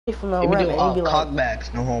from the They be rim doing and he be like,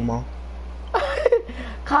 cockbacks, no homo.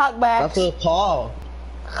 cockbacks. That's what it's called.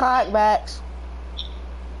 Cockbacks.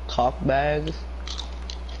 Cockbags.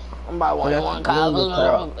 I'm about one Kyle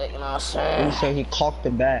Kuzma real quick, you know what I'm saying? He said he cocked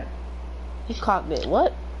it back. He cocked it.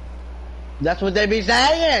 What? That's what they be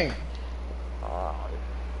saying.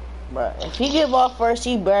 But if he get ball first,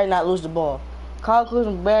 he better not lose the ball. Kyle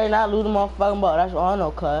Kuzma better not lose the motherfucking ball. That's all I know,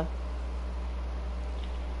 cuz.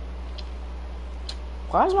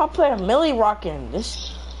 Why is my player Millie rocking?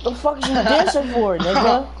 This, the fuck is you dancing for,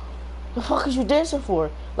 nigga? The fuck is you dancing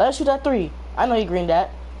for? Let us shoot that 3. I know you greened that.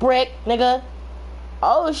 Brick, nigga.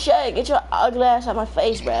 Oh shit, get your ugly ass out my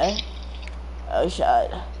face, bruh. Oh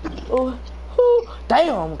shit. Ooh, ooh.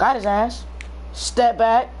 Damn, got his ass. Step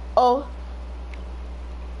back. Oh.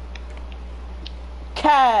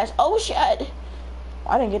 Cash. Oh shit.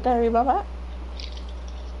 I didn't get that rebound back.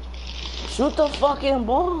 Shoot the fucking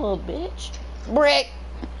ball, bitch. Brick.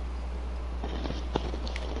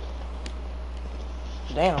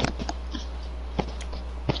 Damn.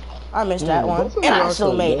 I missed that one. And I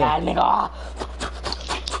still made that, nigga.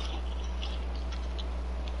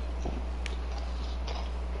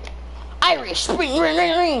 Irish spring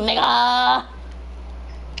ring, nigga.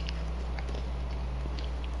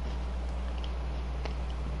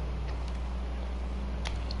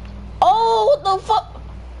 Oh, what the fuck?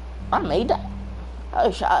 I made that.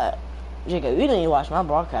 Oh, shot. Jacob, you didn't even watch my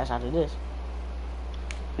broadcast after this.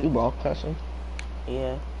 You broadcasting?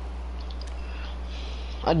 Yeah.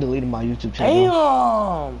 I deleted my YouTube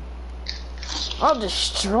channel. Damn! I'm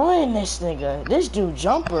destroying this nigga. This dude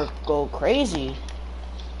jumper go crazy.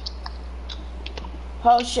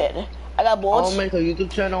 Oh shit. I got balls. I'll make a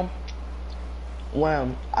YouTube channel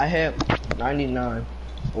when I hit 99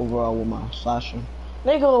 overall with my slasher.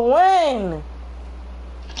 Nigga, when?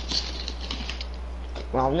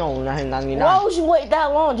 Well, no, I hit 99. Why would you wait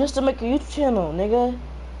that long just to make a YouTube channel, nigga?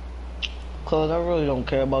 Cause I really don't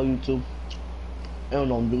care about YouTube. It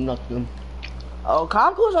don't do nothing. Oh,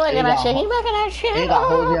 Kyle Kuzma making that shit. He making that shit. He got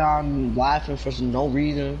Jose on laughing for no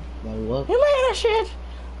reason. Like what? He making that shit.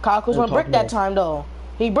 Kyle Kuzma bricked that time though.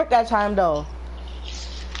 He bricked that time though.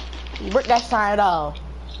 He bricked that time though.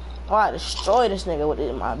 Oh, I destroy this nigga with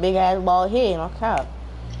my big ass ball head on cap.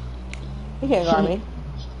 He can't guard me.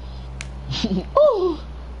 Ooh.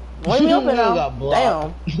 Wait me open now.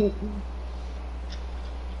 Damn.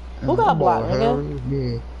 Who got blocked,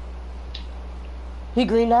 nigga? He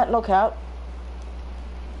green that, no cap.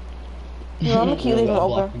 You know, I'm gonna keep leaving him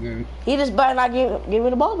open. He just better not give me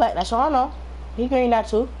the ball back. That's all I know. He green that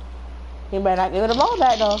too. He better not give me the ball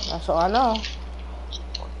back though. That's all I know.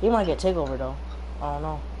 He might get takeover though. I don't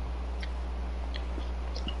know.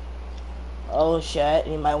 Oh shit,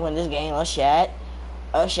 he might win this game. Oh shit.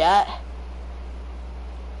 Oh shit.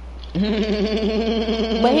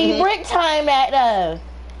 But he brick time that though.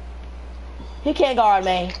 He can't guard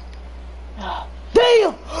me.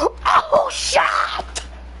 Damn! Oh shit!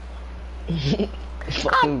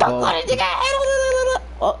 I'm done with it.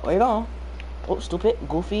 Oh, where you going? Oh, stupid,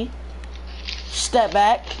 goofy. Step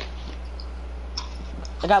back.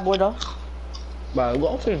 I got bored though. But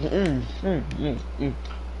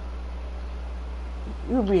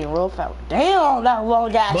You being real fat. Damn, that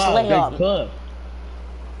long ass layup.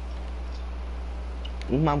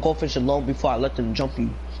 My goldfish alone before I let them jump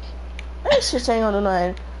you. That shit ain't on the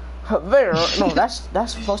nine. They're no,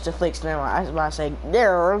 that's Frosted Flakes. Never mind. I was about to say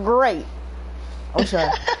they're great. I'm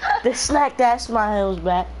sorry. The snack that smiles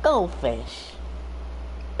back, goldfish.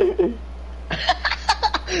 The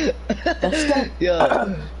snack,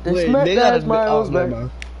 the snack that smiles back.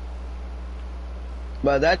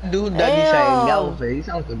 But that dude that be saying goldfish, he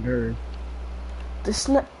sounds like a nerd. The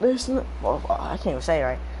snack, oh, I can't even say it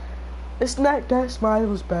right. The snack that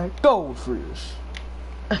smiles back, goldfish.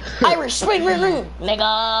 Irish spring ring, nigga.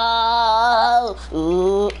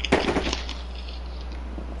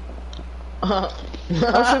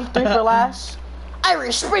 I'm 3 for last.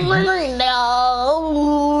 Irish spring ring, nigga.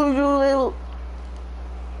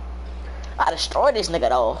 I destroyed this nigga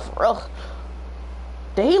though, for real.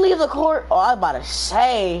 Did he leave the court? Oh, I was about to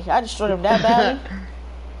say, I destroyed him that badly.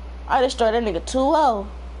 I destroyed that nigga 2-0.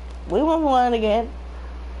 We won't win again.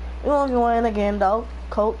 We won't win again though,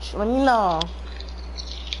 coach. Let me know.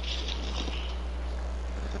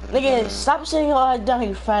 Nigga, stop sitting your ass down,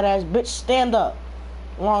 you fat ass bitch. Stand up.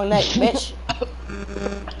 Long neck, bitch.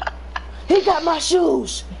 He got my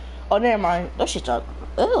shoes. Oh, never mind. Those shit's up.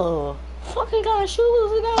 Ew. Fucking got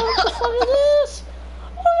shoes. He got, what the fuck is this?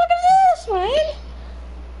 What the fuck is this, man?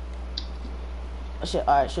 Oh, shit.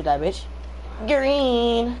 Alright, shoot that bitch.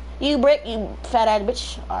 Green. You brick, you fat ass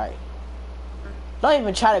bitch. Alright. Don't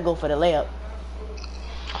even try to go for the layup.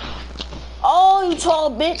 you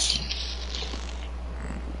tall bitch.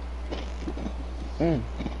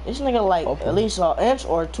 This nigga like at least an inch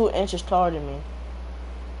or 2 inches taller than me.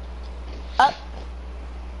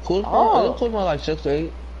 Kuzma, Oh. Kuzma like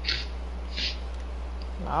 6'8".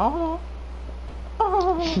 I don't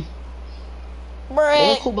know.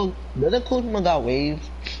 Brick. Didn't Kuzma got waves?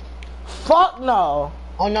 Fuck no.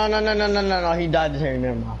 Oh no, he dyed his hair,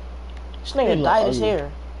 never mind. This nigga dyed his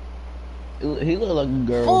hair. He look like a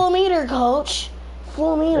girl. Full meter, coach.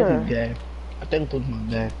 Full meter. He's gay. I think Kuzma's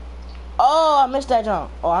gay. Oh, I missed that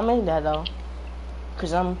jump. Oh, I made that though.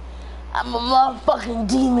 Cause I'm a motherfucking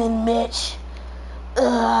demon, bitch.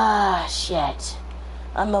 Ugh, shit.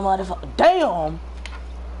 I'm a motherfucker. Damn.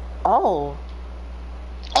 Oh.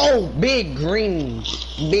 Oh, big green.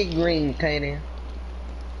 Big green, Kaden.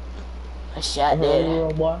 A shot there.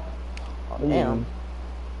 Boy. Oh, damn.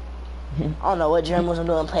 I don't know what Germans I'm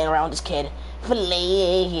doing playing around with this kid.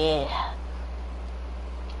 Yeah.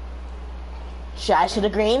 Should I shoot a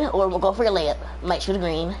green or we'll go for your layup? Might shoot a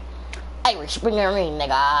green. Irish Springer green,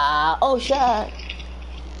 nigga. Oh, shot.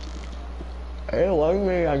 Hey, what do you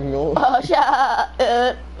mean I know? Oh, shot.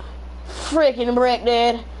 Freaking brick,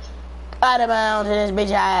 dude. Out of bounds to this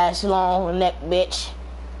bitch ass long neck bitch.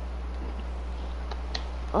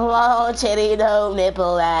 Long titty, no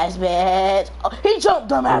nipple ass bitch. Oh, he jumped,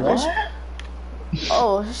 dumb average.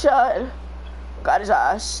 Oh, shot. Got his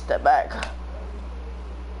ass. Step back.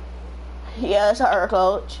 Yes, her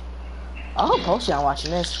coach. I hope Potion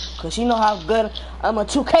watching this, cause she know how good I'm a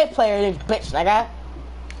 2K player. This bitch, nigga.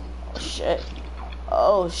 Oh shit.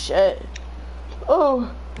 Oh shit. Oh.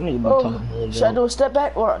 Should I do a step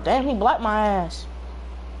back or damn? He blocked my ass.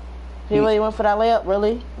 He really went for that layup,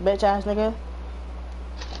 really, bitch ass nigga.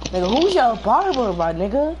 Nigga, who's your barber, my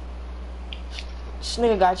nigga? This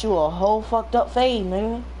nigga got you a whole fucked up fade,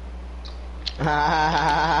 nigga.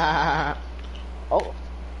 Oh.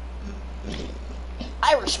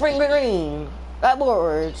 Irish Spring Green. Got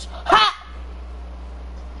boards. Ha!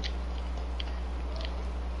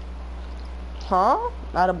 Huh?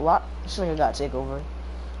 Not a block. This nigga got takeover.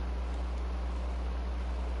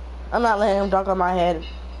 I'm not letting him dunk on my head.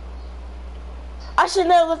 I should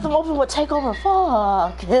never left him open with takeover.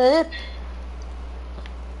 Fuck.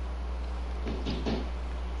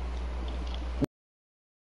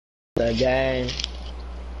 The game.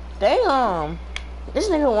 Damn. This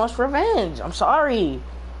nigga wants revenge. I'm sorry.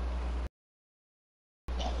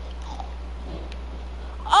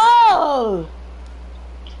 Oh!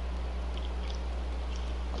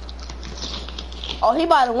 Oh, he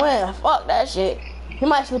about to win. Fuck that shit. He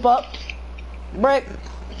might slip up. Break.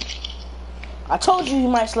 I told you he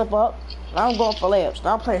might slip up. Now I'm going for layups.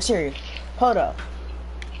 Now I'm playing serious. Hold up.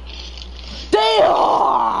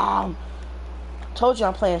 Damn! Told you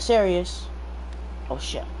I'm playing serious. Oh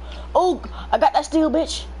shit. Oh, I got that steal,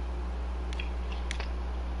 bitch.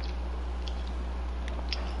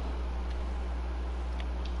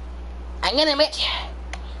 I get it, bitch.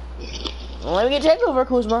 Let me get takeover,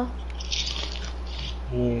 Kuzma.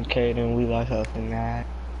 Me and Kaden, we like us in that.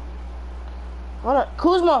 Hold up,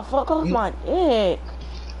 Kuzma, fuck off my dick.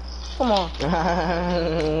 Come on.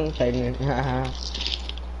 Kaden.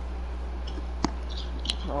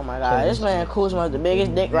 Oh my god, this man Kuzma is the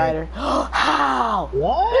biggest dick rider. How?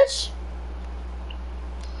 What? Bitch.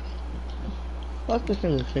 Fuck this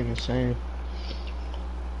thing is freaking insane.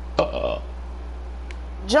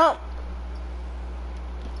 Jump.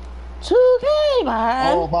 2K,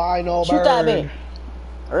 man. Oh, bye, no Shoot bird. that bitch.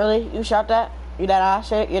 Really? You shot that? You that ass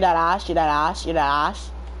shit? You that ass? You that ass? You that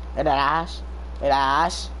ass? You that ass? You that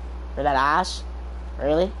ass? You that ass?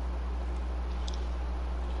 Really?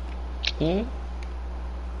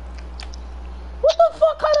 What the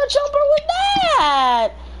fuck kind of jumper was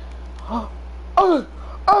that?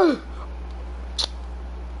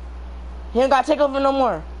 He ain't got to take over no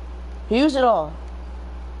more. He used it all.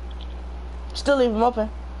 Still leave him open.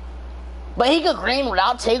 But he could green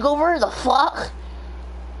without takeover? The fuck?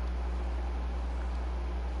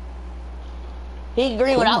 He could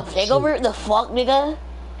green without takeover? The fuck, nigga?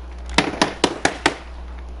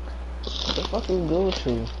 What the fuck you go to?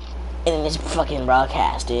 And then this fucking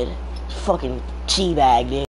broadcast, dude. Fucking cheebag, dude.